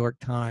food, the New York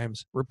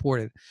Times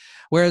reported.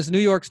 Whereas New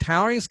York's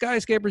towering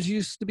skyscrapers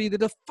used to be the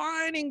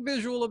defining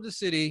visual of the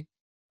city,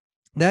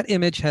 that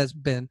image has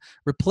been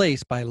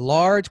replaced by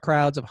large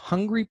crowds of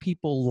hungry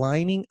people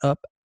lining up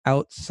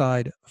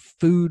outside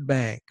food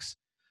banks.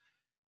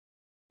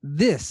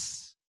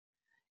 This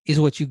is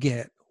what you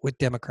get with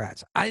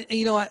Democrats. I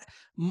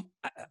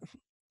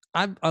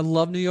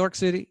love New York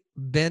City.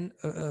 Been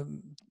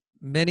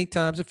many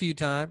times, a few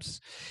times,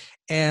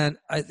 and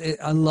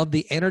I love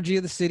the energy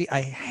of the city.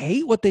 I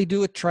hate what they do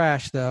with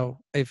trash, though.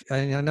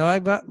 I know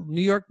I've got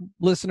New York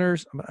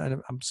listeners.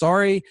 I'm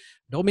sorry.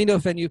 Don't mean to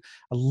offend you.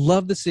 I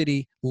love the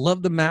city.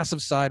 Love the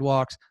massive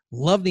sidewalks.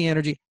 Love the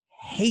energy.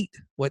 Hate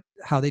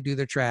how they do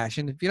their trash.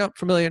 And if you're not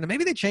familiar, and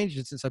maybe they changed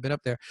it since I've been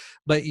up there,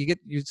 but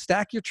you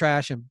stack your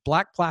trash in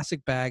black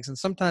plastic bags, and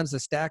sometimes the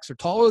stacks are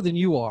taller than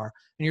you are,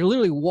 and you're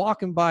literally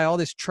walking by all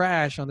this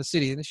trash on the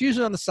city, and it's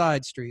usually on the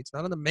side streets,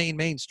 not on the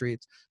main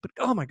streets. But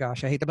oh my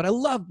gosh, I hate that. But I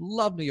love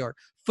New York.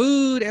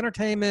 Food,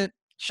 entertainment,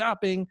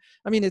 shopping.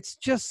 I mean, it's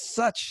just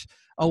such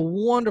a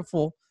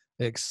wonderful,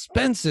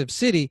 expensive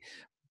city.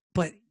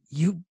 But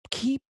you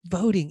keep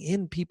voting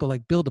in people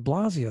like Bill de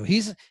Blasio.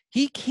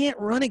 He can't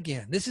run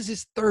again. This is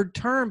his third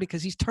term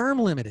because he's term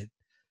limited.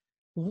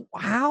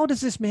 How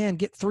does this man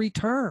get 3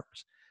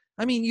 terms?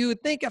 I mean, you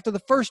would think after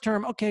the first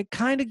term, okay,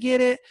 kind of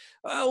get it.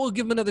 We'll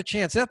give him another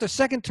chance. After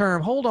second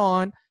term, hold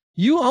on.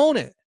 You own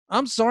it.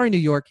 I'm sorry, New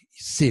York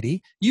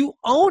City. You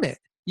own it.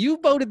 You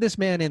voted this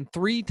man in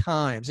 3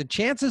 times, and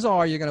chances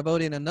are you're going to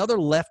vote in another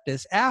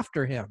leftist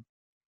after him.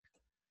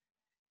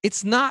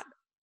 It's not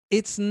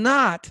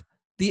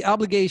the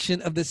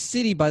obligation of the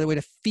city, by the way,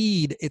 to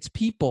feed its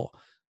people.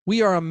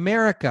 We are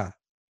America.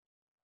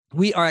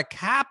 We are a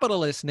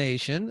capitalist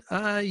nation.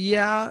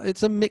 Yeah,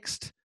 it's a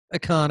mixed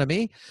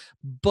economy,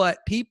 but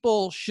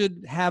people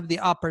should have the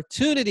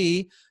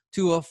opportunity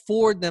to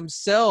afford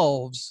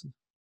themselves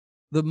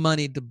the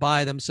money to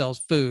buy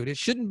themselves food. It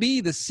shouldn't be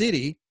the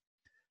city.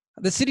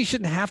 The city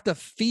shouldn't have to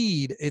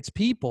feed its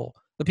people.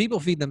 The people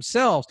feed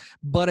themselves.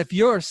 But if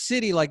you're a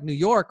city like New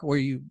York, where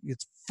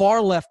it's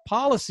far left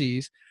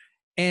policies,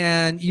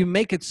 and you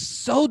make it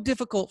so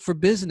difficult for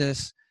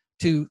business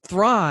to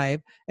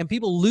thrive and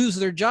people lose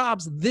their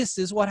jobs, this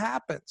is what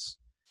happens.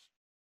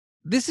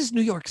 This is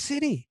New York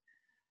City.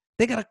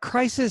 They got a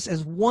crisis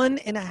as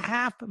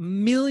 1.5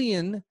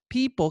 million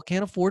people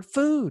can't afford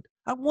food.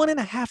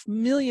 1.5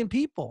 million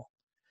people.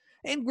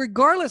 And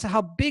regardless of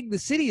how big the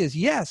city is,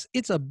 yes,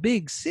 it's a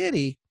big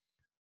city,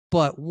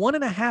 but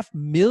 1.5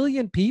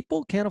 million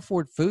people can't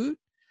afford food.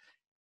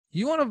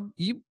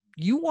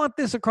 You want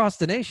this across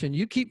the nation,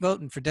 you keep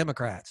voting for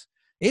Democrats.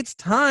 It's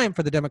time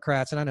for the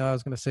Democrats, and I know I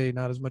was going to say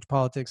not as much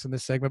politics in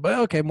this segment, but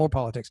okay, more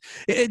politics.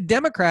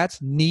 Democrats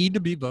need to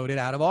be voted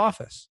out of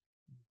office.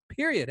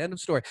 Period. End of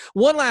story.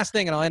 One last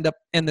thing, and I'll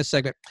end this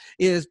segment,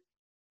 is,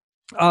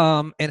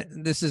 and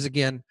this is,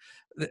 again,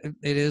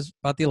 it is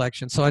about the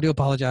election, so I do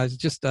apologize.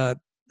 It's just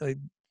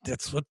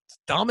that's what's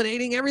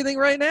dominating everything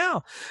right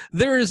now.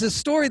 There is a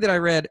story that I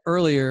read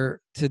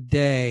earlier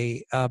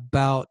today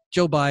about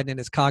Joe Biden and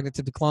his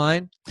cognitive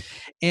decline.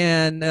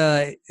 And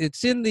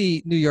it's in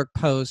the New York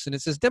Post, and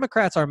it says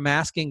Democrats are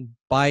masking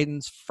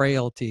Biden's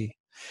frailty.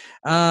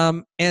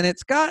 And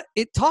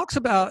it talks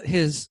about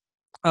his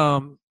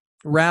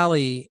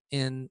rally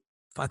in,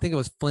 I think it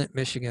was Flint,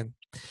 Michigan.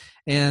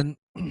 And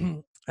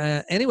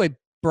anyway,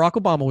 Barack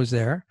Obama was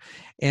there.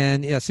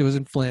 And yes, it was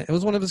in Flint. It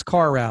was one of his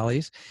car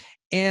rallies.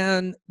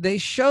 And they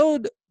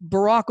showed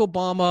Barack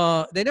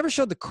Obama. They never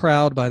showed the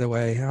crowd, by the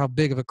way, how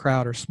big of a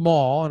crowd or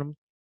small. And I'm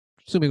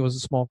assuming it was a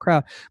small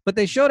crowd. But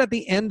they showed at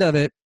the end of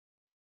it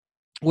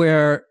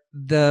where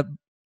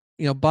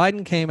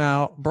Biden came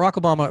out. Barack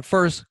Obama at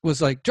first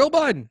was like, Joe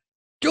Biden,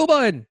 Joe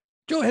Biden,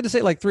 Joe had to say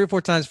it like 3 or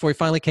 4 times before he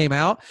finally came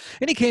out.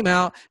 And he came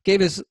out, gave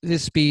his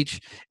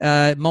speech,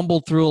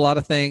 mumbled through a lot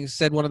of things,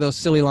 said one of those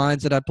silly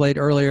lines that I played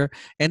earlier.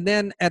 And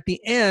then at the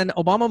end,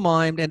 Obama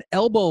mimed an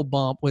elbow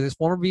bump with his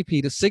former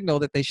VP to signal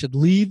that they should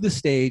leave the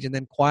stage, and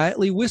then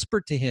quietly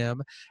whispered to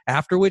him,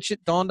 after which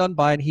it dawned on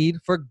Biden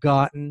he'd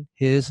forgotten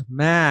his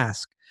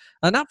mask.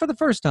 Not for the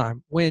first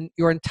time. When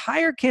your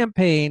entire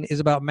campaign is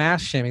about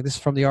mask shaming, this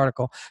is from the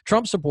article,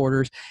 Trump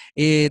supporters,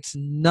 it's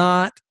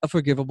not a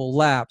forgivable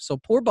lapse. So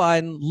poor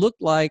Biden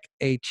looked like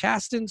a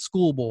chastened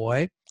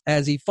schoolboy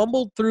as he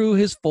fumbled through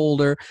his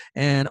folder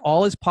and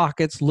all his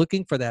pockets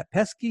looking for that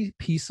pesky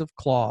piece of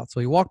cloth. So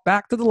he walked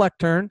back to the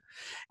lectern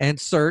and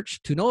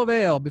searched to no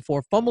avail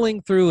before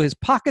fumbling through his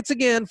pockets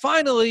again.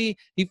 Finally,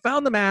 he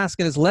found the mask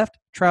in his left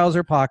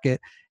trouser pocket,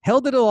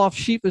 held it off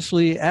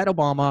sheepishly at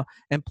Obama,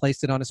 and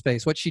placed it on his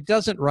face. What she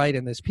doesn't write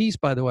in this piece,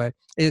 by the way,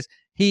 is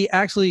he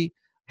actually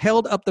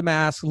held up the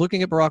mask,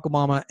 looking at Barack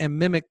Obama, and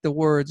mimicked the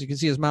words. You can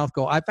see his mouth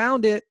go, "I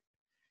found it."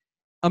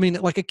 I mean,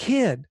 like a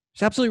kid.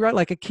 She's absolutely right,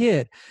 like a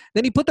kid.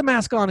 Then he put the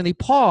mask on and he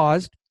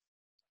paused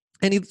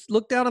and he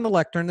looked down on the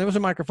lectern. There was a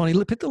microphone.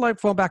 He picked the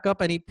microphone back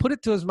up and he put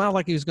it to his mouth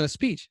like he was going to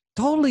speech.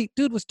 Totally,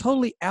 dude was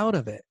totally out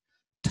of it.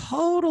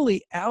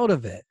 Totally out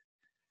of it.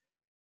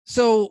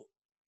 So,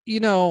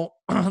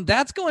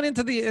 that's going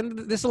into the end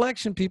of this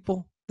election,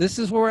 people. This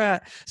is where we're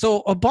at.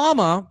 So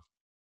Obama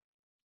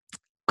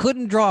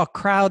couldn't draw a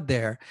crowd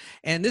there.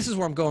 And this is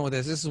where I'm going with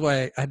this. This is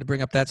why I had to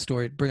bring up that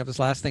story, bring up this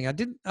last thing. I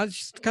was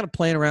just kind of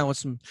playing around with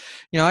some,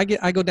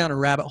 I go down to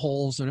rabbit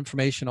holes and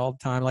information all the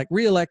time, like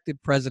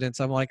reelected presidents.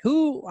 I'm like,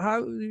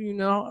 how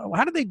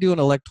did they do in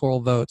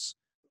electoral votes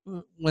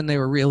when they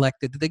were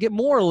reelected? Did they get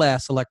more or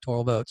less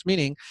electoral votes?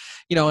 Meaning,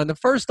 in the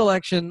first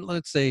election,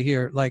 let's say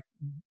here, like,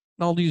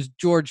 I'll use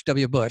George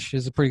W. Bush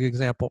as a pretty good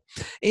example.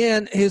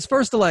 In his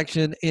first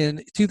election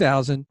in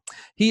 2000,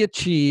 he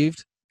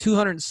achieved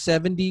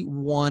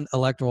 271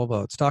 electoral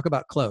votes. Talk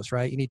about close,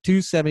 right? You need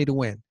 270 to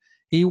win.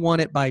 He won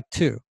it by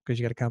 2 because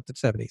you got to count to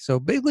 70. So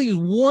basically, he's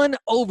won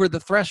over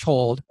the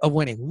threshold of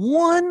winning.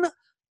 1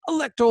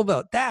 electoral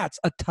vote. That's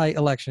a tight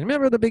election.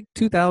 Remember the big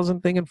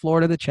 2000 thing in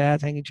Florida, the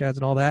chads, hanging chads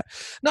and all that?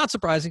 Not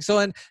surprising. So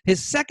in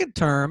his second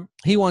term,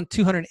 he won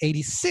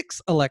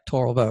 286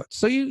 electoral votes.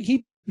 So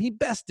he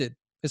bested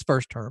his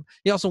first term.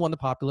 He also won the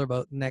popular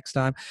vote next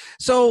time.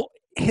 So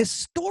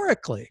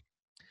historically,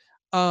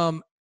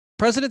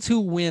 presidents who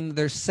win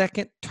their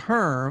second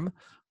term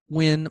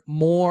win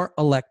more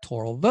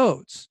electoral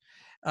votes.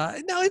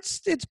 Now,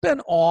 it's been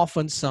off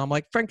on some,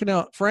 like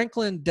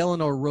Franklin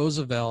Delano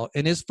Roosevelt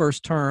in his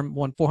first term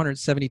won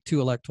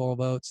 472 electoral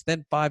votes,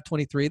 then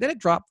 523, then it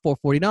dropped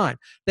 449,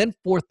 then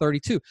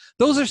 432.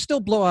 Those are still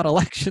blowout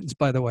elections,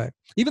 by the way,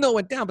 even though it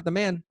went down, but the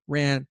man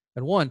ran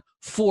and won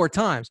 4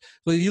 times.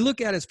 So if you look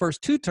at his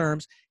first 2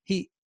 terms,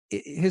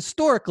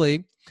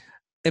 historically,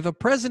 if a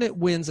president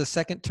wins a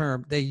second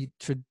term, they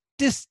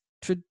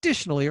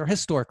traditionally, or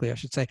historically, I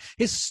should say,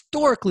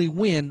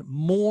 win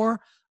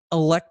more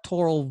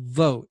electoral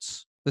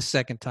votes the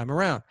second time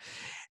around.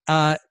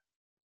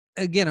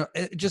 Again,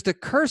 just a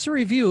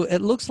cursory view, it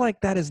looks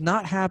like that has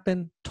not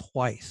happened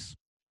twice.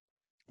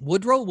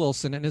 Woodrow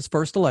Wilson in his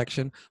first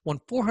election won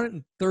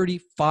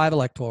 435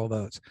 electoral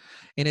votes.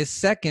 In his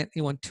second, he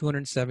won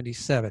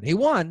 277. He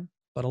won,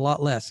 but a lot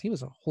less. He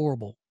was a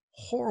horrible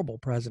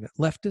president.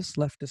 Leftist.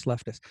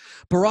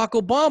 Barack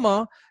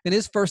Obama, in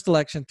his first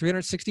election,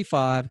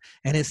 365,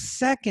 and his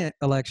second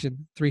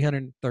election,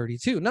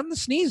 332. Nothing to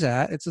sneeze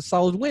at. It's a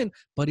solid win,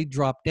 but he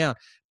dropped down.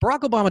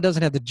 Barack Obama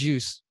doesn't have the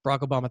juice Barack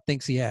Obama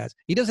thinks he has.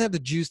 He doesn't have the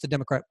juice the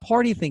Democrat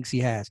Party thinks he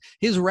has.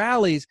 His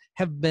rallies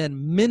have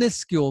been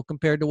minuscule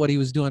compared to what he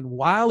was doing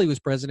while he was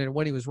president and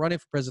when he was running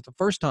for president the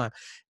first time.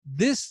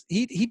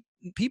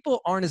 People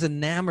aren't as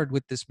enamored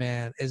with this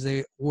man as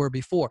they were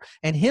before.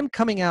 And him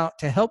coming out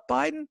to help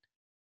Biden,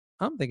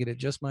 I'm thinking it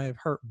just might have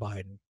hurt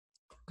Biden.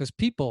 Because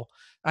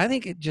I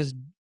think it just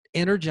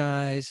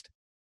energized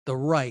the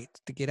right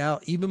to get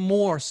out even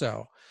more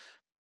so.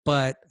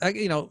 But,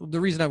 the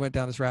reason I went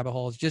down this rabbit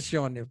hole is just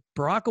showing that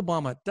Barack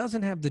Obama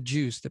doesn't have the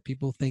juice that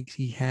people think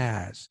he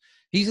has.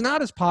 He's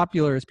not as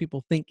popular as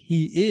people think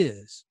he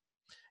is.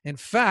 In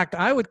fact,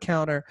 I would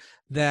counter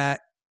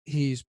that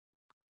he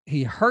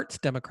hurts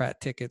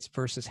Democrat tickets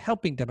versus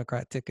helping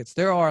Democrat tickets.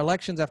 There are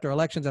elections after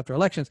elections after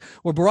elections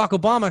where Barack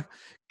Obama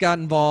got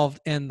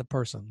involved and the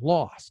person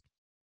lost.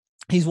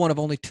 He's one of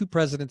only 2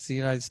 presidents in the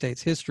United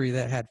States history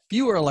that had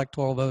fewer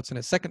electoral votes in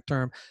his second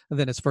term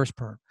than his first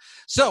term.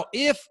 So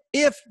if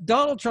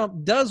Donald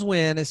Trump does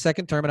win his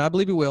second term, and I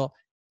believe he will,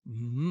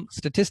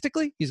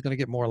 statistically, he's going to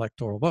get more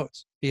electoral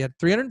votes. He had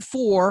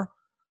 304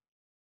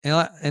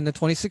 in the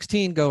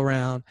 2016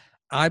 go-round.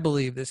 I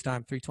believe this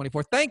time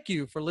 324. Thank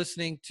you for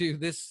listening to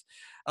this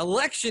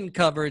election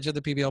coverage of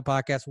the PBL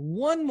podcast.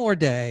 One more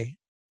day.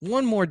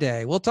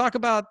 We'll talk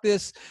about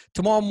this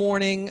tomorrow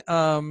morning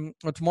or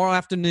tomorrow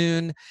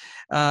afternoon.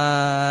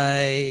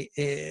 The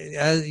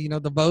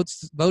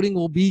voting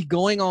will be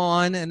going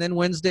on. And then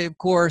Wednesday, of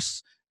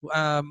course,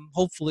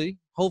 hopefully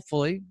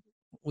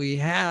we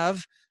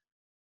have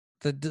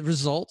the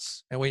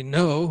results and we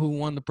know who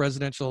won the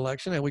presidential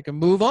election and we can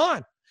move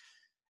on.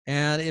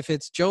 And if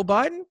it's Joe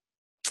Biden,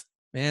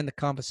 man, the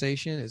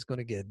conversation is going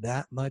to get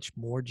that much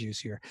more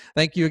juicier.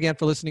 Thank you again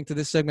for listening to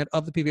this segment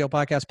of the PBL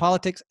podcast,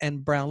 Politics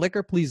and Brown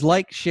Liquor. Please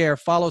like, share,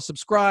 follow,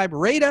 subscribe,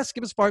 rate us,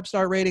 give us a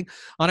 5-star rating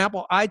on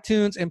Apple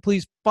iTunes, and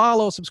please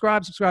follow,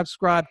 subscribe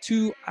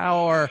to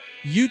our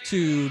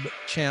YouTube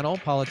channel,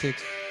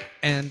 Politics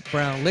and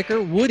Brown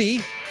Liquor.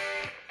 Woody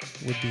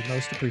would be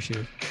most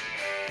appreciative.